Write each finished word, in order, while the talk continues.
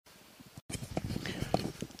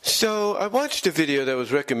So I watched a video that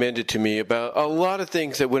was recommended to me about a lot of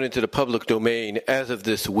things that went into the public domain as of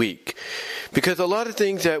this week. Because a lot of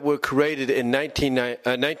things that were created in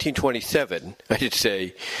 1927, I should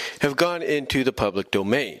say, have gone into the public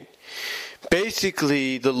domain.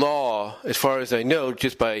 Basically, the law, as far as I know,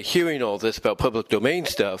 just by hearing all this about public domain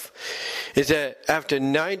stuff, is that after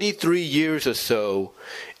 93 years or so,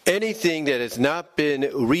 anything that has not been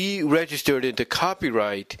re-registered into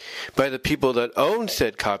copyright by the people that own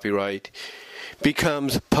said copyright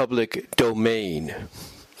becomes public domain.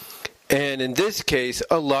 And in this case,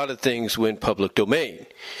 a lot of things went public domain.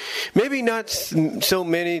 Maybe not so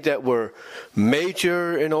many that were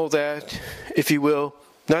major and all that, if you will.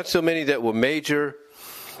 Not so many that were major,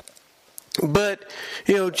 but,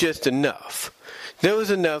 just enough. There was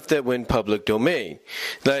enough that went public domain.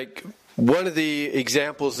 Like, one of the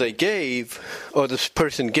examples they gave, or this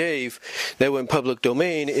person gave, that went public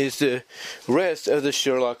domain is the rest of the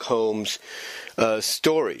Sherlock Holmes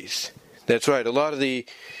stories. That's right. A lot of the,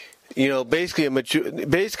 basically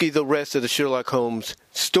the rest of the Sherlock Holmes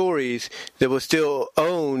stories that were still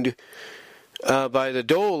owned by the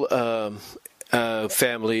Dole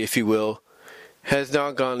family, if you will, has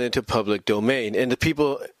now gone into public domain. And the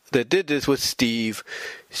people that did this was Steve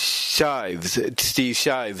Shives,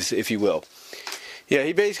 if you will. Yeah,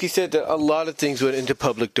 he basically said that a lot of things went into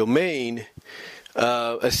public domain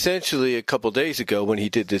essentially a couple days ago when he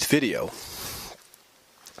did this video.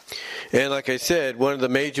 And like I said, one of the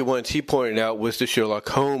major ones he pointed out was the Sherlock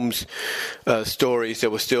Holmes stories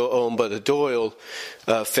that were still owned by the Doyle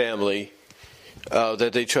family.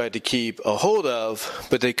 That they tried to keep a hold of,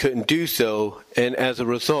 but they couldn't do so, and as a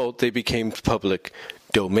result, they became public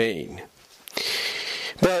domain.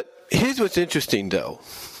 But here's what's interesting, though.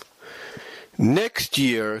 Next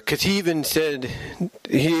year, because he even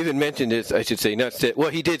mentioned this, I should say, not said, well,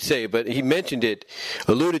 he did say, but he mentioned it,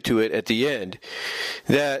 alluded to it at the end,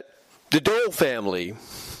 that the Dole family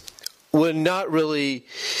were not really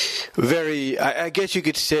very, I guess you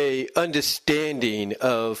could say, understanding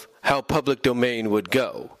of how public domain would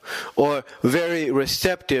go, or very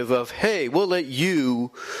receptive of, hey, we'll let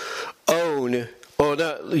you own, or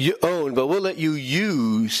not you own, but we'll let you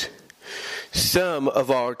use some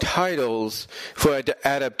of our titles for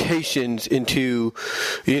adaptations into,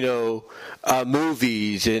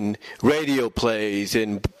 movies and radio plays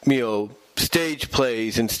and, stage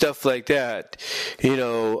plays and stuff like that,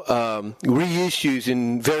 reissues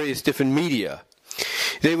in various different media.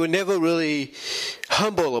 They were never really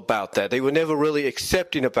humble about that. They were never really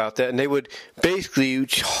accepting about that, and they would basically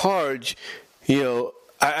charge,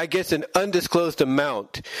 I guess an undisclosed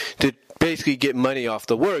amount to basically get money off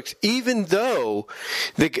the works, even though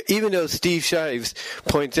Steve Shives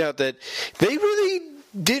points out that they really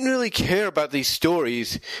didn't really care about these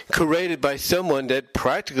stories created by someone that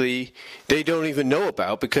practically they don't even know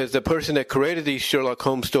about, because the person that created these Sherlock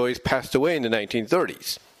Holmes stories passed away in the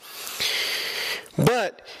 1930s.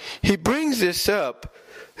 But he brings this up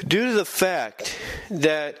due to the fact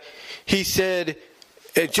that he said,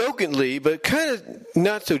 jokingly, but kind of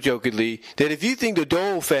not so jokingly, that if you think the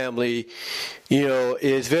Dole family,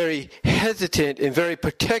 is very hesitant and very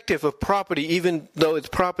protective of property, even though it's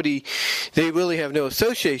property they really have no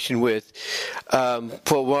association with,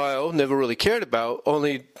 for a while, never really cared about,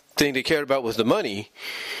 only thing they cared about was the money,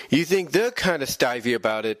 you think they're kind of stavey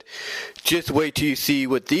about it. Just wait till you see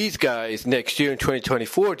what these guys next year in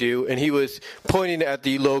 2024 do. And he was pointing at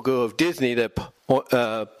the logo of Disney that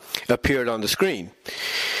appeared on the screen.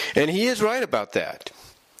 And he is right about that.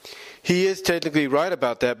 He is technically right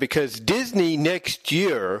about that, because Disney next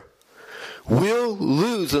year will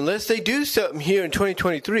lose, unless they do something here in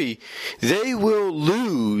 2023, they will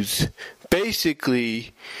lose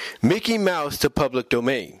basically Mickey Mouse to public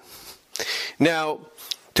domain. Now,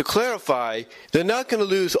 to clarify, they're not going to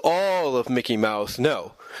lose all of Mickey Mouse,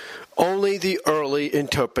 no. Only the early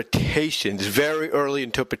interpretations, very early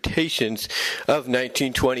interpretations of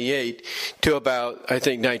 1928 to about, I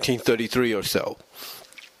think, 1933 or so.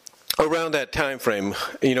 Around that time frame,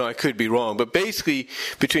 I could be wrong, but basically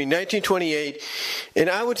between 1928 and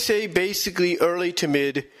I would say basically early to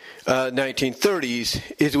mid 1930s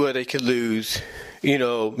is where they could lose,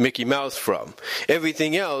 Mickey Mouse from.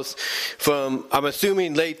 Everything else from, I'm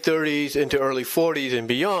assuming, late 30s into early 40s and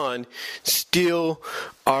beyond still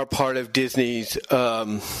are part of Disney's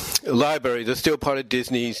library. They're still part of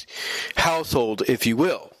Disney's household, if you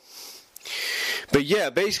will. But yeah,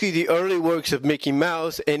 basically the early works of Mickey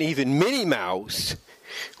Mouse and even Minnie Mouse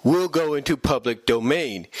will go into public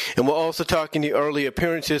domain. And we're also talking the early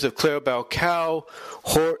appearances of Clarabelle Cow,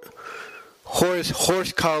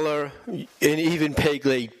 Horse Collar, and even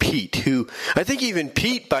Peg-Leg Pete. Pete, who I think even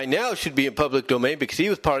Pete by now should be in public domain because he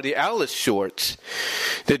was part of the Alice shorts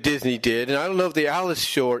that Disney did. And I don't know if the Alice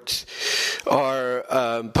shorts are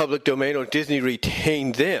public domain or Disney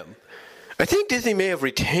retained them. I think Disney may have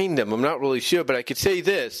retained them. I'm not really sure, but I could say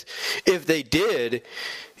this. If they did,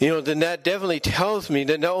 then that definitely tells me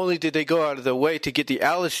that not only did they go out of their way to get the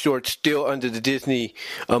Alice shorts still under the Disney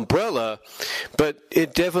umbrella, but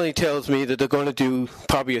it definitely tells me that they're going to do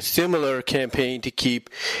probably a similar campaign to keep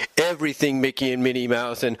everything Mickey and Minnie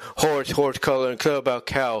Mouse and Horse Color, and Clarabelle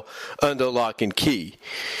Cow under lock and key.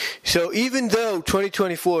 So even though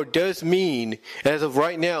 2024 does mean, as of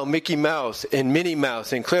right now, Mickey Mouse and Minnie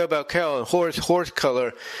Mouse and Clarabelle Cow and Horse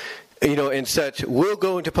Color, and such will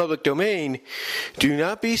go into public domain, do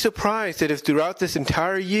not be surprised that if throughout this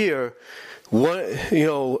entire year,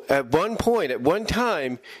 at one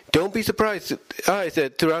time, don't be surprised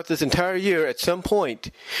that throughout this entire year, at some point,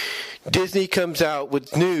 Disney comes out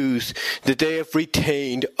with news that they have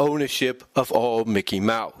retained ownership of all Mickey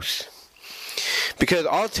Mouse. Because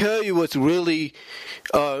I'll tell you what's really,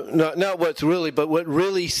 not what's really, but what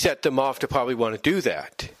really set them off to probably want to do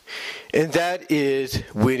that. And that is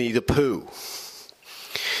Winnie the Pooh.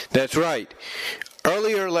 That's right.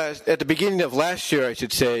 At the beginning of last year, I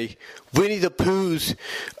should say, Winnie the Pooh's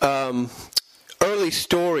early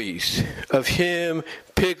stories of him,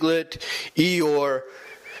 Piglet, Eeyore,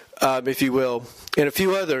 if you will, and a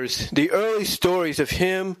few others, the early stories of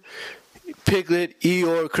him, Piglet,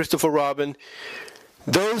 Eeyore, Christopher Robin,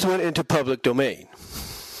 those went into public domain.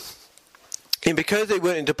 And because they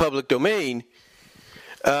went into public domain,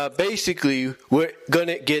 basically we're going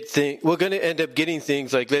to end up getting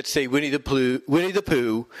things like, let's say, Winnie the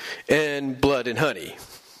Pooh and Blood and Honey.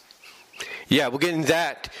 Yeah, we're getting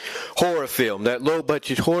that horror film, that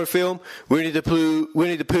low-budget horror film, Winnie the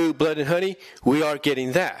Pooh, Blood and Honey. We are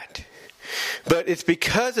getting that. But it's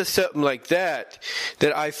because of something like that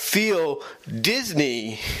I feel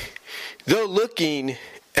Disney, though looking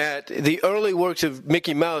at the early works of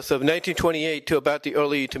Mickey Mouse of 1928 to about the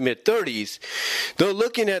early to mid-30s, they're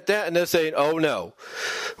looking at that and they're saying, oh no,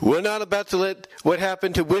 we're not about to let what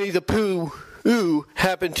happened to Winnie the Pooh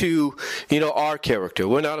happen to, our character.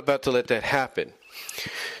 We're not about to let that happen.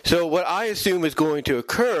 So what I assume is going to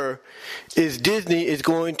occur is Disney is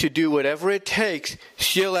going to do whatever it takes,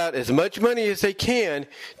 shell out as much money as they can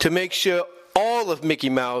to make sure all of Mickey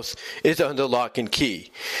Mouse is under lock and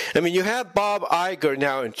key. I mean, you have Bob Iger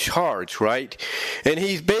now in charge, right? And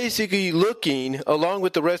he's basically looking, along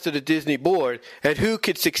with the rest of the Disney board, at who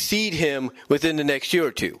could succeed him within the next year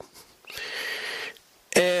or two.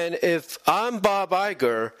 And if I'm Bob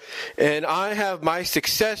Iger and I have my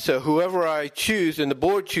successor, whoever I choose and the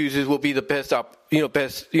board chooses will be the best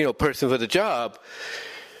person for the job.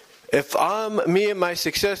 If I'm me and my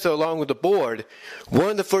successor along with the board,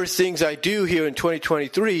 one of the first things I do here in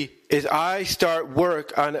 2023 is I start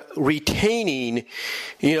work on retaining,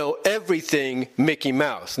 everything Mickey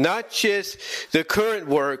Mouse. Not just the current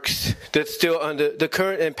works that's still under the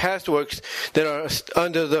current and past works that are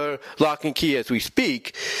under the lock and key as we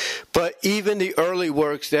speak, but even the early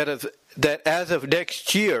works that as of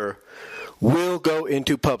next year will go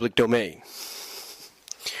into public domain.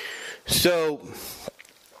 So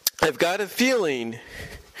I've got a feeling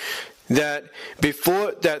that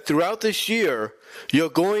throughout this year, you're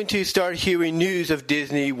going to start hearing news of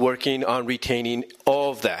Disney working on retaining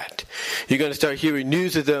all of that. You're going to start hearing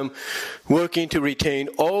news of them working to retain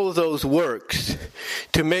all of those works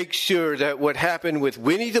to make sure that what happened with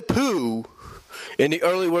Winnie the Pooh and the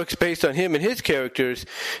early works based on him and his characters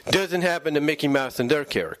doesn't happen to Mickey Mouse and their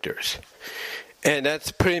characters. And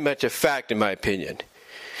that's pretty much a fact in my opinion.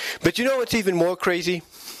 But you know what's even more crazy?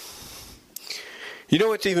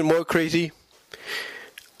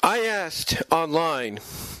 I asked online,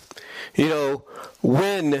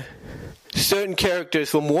 when certain characters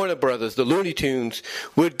from Warner Brothers, the Looney Tunes,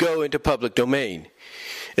 would go into public domain.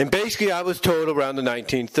 And basically I was told around the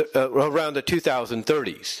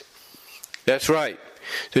 2030s. That's right.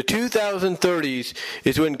 The 2030s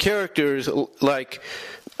is when characters like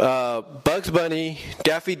Bugs Bunny,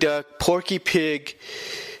 Daffy Duck, Porky Pig,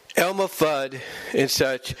 Elmer Fudd and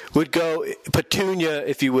such would go, Petunia,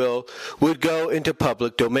 if you will, would go into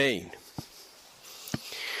public domain.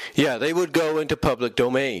 Yeah, they would go into public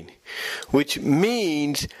domain, which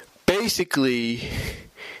means basically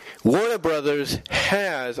Warner Brothers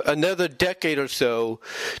has another decade or so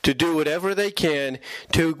to do whatever they can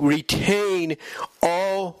to retain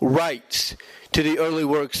all rights to the early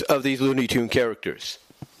works of these Looney Tune characters.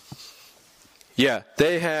 Yeah,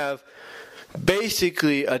 they have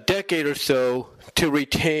basically a decade or so to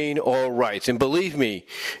retain all rights. And believe me,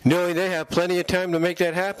 knowing they have plenty of time to make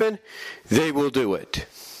that happen, they will do it.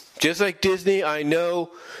 Just like Disney, I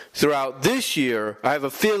know throughout this year, I have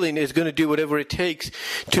a feeling is going to do whatever it takes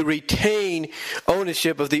to retain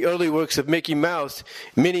ownership of the early works of Mickey Mouse,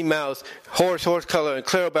 Minnie Mouse, Horace Horsecolor, and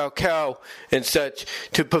Clarabelle Cow and such,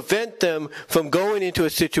 to prevent them from going into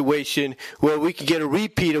a situation where we can get a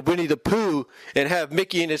repeat of Winnie the Pooh and have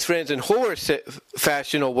Mickey and his friends in Horace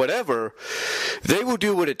fashion or whatever. They will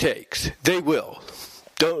do what it takes. They will.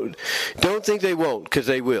 Don't think they won't, because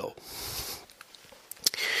they will.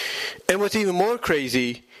 And what's even more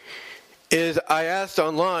crazy is I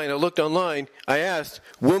looked online,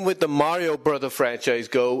 when would the Mario Brother franchise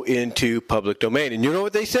go into public domain? And you know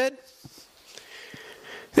what they said?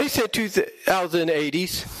 They said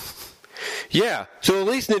 2080s. Yeah, so at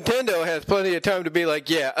least Nintendo has plenty of time to be like,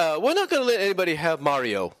 we're not going to let anybody have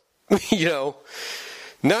Mario. You know,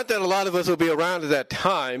 not that a lot of us will be around at that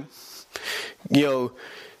time. You know,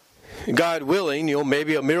 God willing,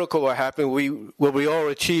 maybe a miracle will happen. We all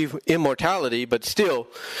achieve immortality, but still,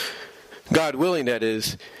 God willing, that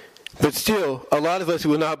is. But still, a lot of us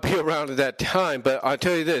will not be around at that time. But I'll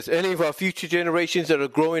tell you this, any of our future generations that are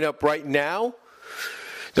growing up right now,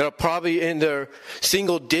 that are probably in their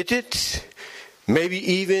single digits, maybe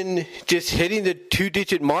even just hitting the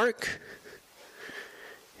 2-digit mark,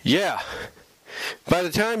 by the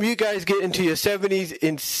time you guys get into your 70s,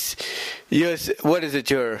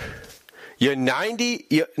 you're 90?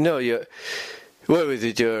 What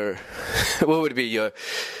would it be?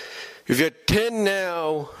 If you're 10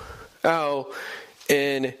 now,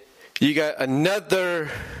 and you got another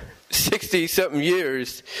 60-something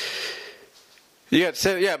years, you got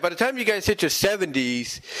by the time you guys hit your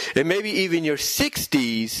 70s, and maybe even your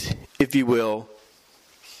 60s, if you will,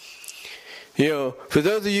 for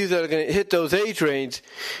those of you that are going to hit those age ranges,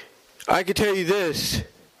 I can tell you this.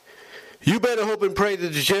 You better hope and pray that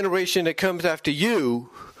the generation that comes after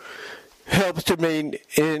you helps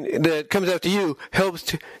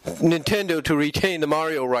Nintendo to retain the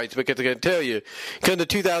Mario rights, because I can tell you, come the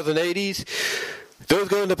 2080s, those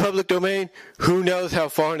go into public domain, who knows how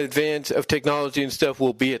far in advance of technology and stuff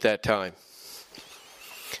will be at that time.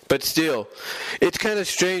 But still, it's kind of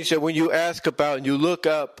strange that when you ask about and you look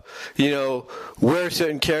up, where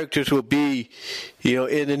certain characters will be,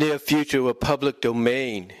 in the near future with public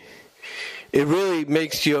domain, it really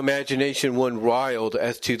makes your imagination run wild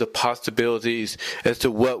as to the possibilities as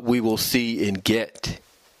to what we will see and get.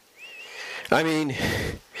 I mean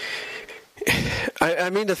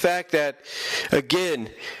the fact that, again,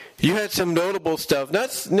 you had some notable stuff,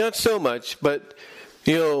 not so much, but,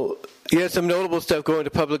 you had some notable stuff going to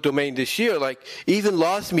public domain this year, like even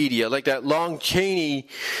lost media, like that Lon Chaney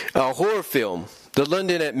horror film, the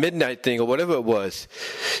London at Midnight thing, or whatever it was,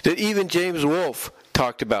 that even James Wolfe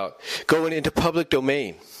talked about going into public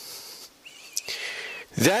domain.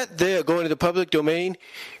 That there going into public domain,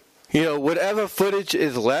 whatever footage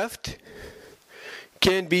is left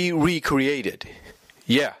can be recreated.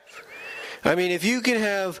 Yeah. I mean, if you can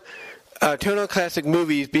have Turner Classic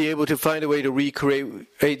Movies be able to find a way to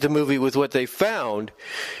recreate the movie with what they found,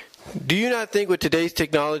 do you not think with today's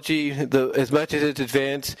technology, as much as it's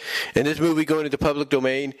advanced, and this movie going into public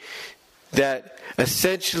domain, that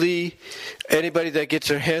essentially anybody that gets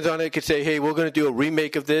their hands on it could say, hey, we're going to do a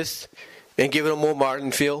remake of this and give it a more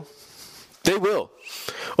modern feel? They will.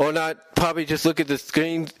 Or not, probably just look at the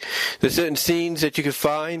screen, the certain scenes that you could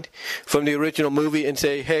find from the original movie and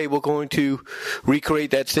say, hey, we're going to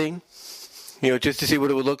recreate that scene, just to see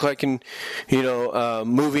what it would look like in,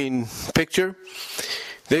 moving picture.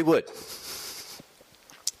 They would.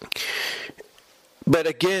 But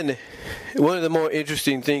again, one of the more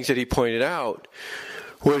interesting things that he pointed out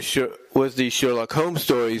was the Sherlock Holmes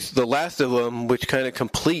stories, the last of them, which kind of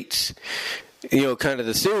completes, kind of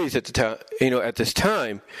the series at the time, at this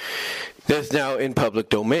time, that's now in public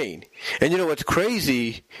domain. And what's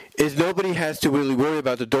crazy is nobody has to really worry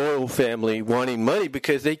about the Doyle family wanting money,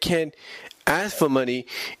 because they can't ask for money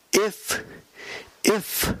if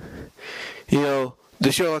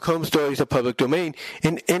the Sherlock Holmes stories are public domain,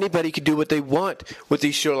 and anybody can do what they want with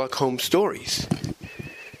these Sherlock Holmes stories.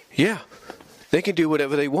 Yeah, they can do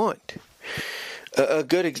whatever they want. A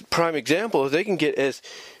good prime example is they can get as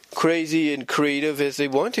crazy and creative as they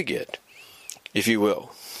want to get, if you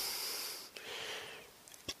will.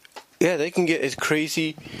 Yeah, they can get as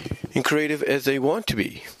crazy and creative as they want to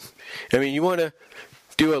be. I mean, you want to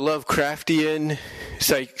do a Lovecraftian,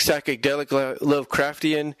 psychedelic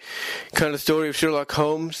Lovecraftian kind of story of Sherlock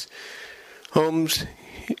Holmes,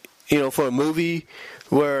 for a movie,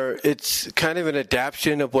 where it's kind of an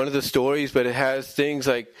adaptation of one of the stories, but it has things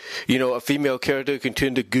like, a female character can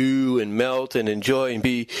turn to goo and melt and enjoy and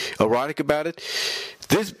be erotic about it.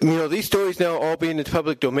 These stories now all being in the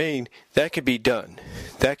public domain, that can be done.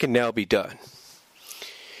 That can now be done.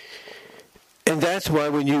 And that's why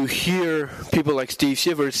when you hear people like Steve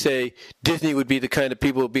Shivers say Disney would be the kind of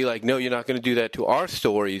people who would be like, no, you're not going to do that to our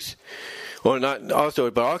stories, or not our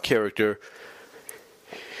story, but our character.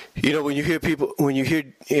 When you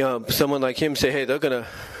hear someone like him say, hey, they're going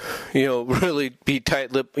to, really be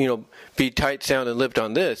tight sound and lipped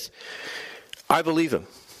on this, I believe him.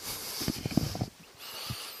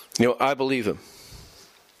 I believe him.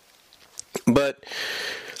 But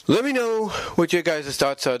let me know what your guys'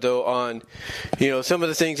 thoughts are, though, on, some of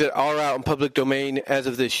the things that are out in public domain as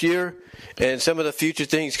of this year, and some of the future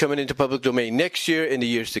things coming into public domain next year and the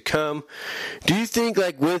years to come. Do you think,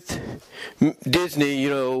 like with Disney,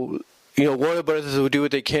 Warner Brothers will do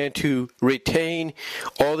what they can to retain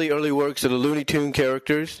all the early works of the Looney Tune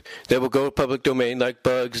characters that will go to public domain, like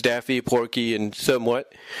Bugs, Daffy, Porky, and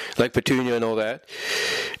somewhat like Petunia and all that?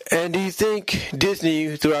 And do you think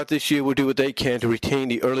Disney throughout this year will do what they can to retain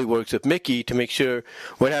the early works of Mickey to make sure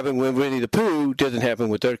what happened with Winnie the Pooh doesn't happen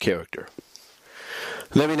with their character?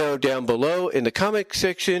 Let me know down below in the comment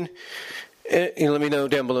section. And let me know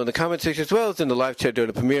down below in the comment section as well as in the live chat during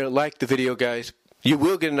the premiere. Like the video, guys. You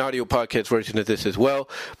will get an audio podcast version of this as well.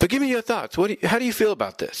 But give me your thoughts. How do you feel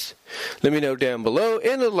about this? Let me know down below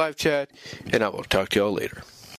in the live chat, and I will talk to y'all later.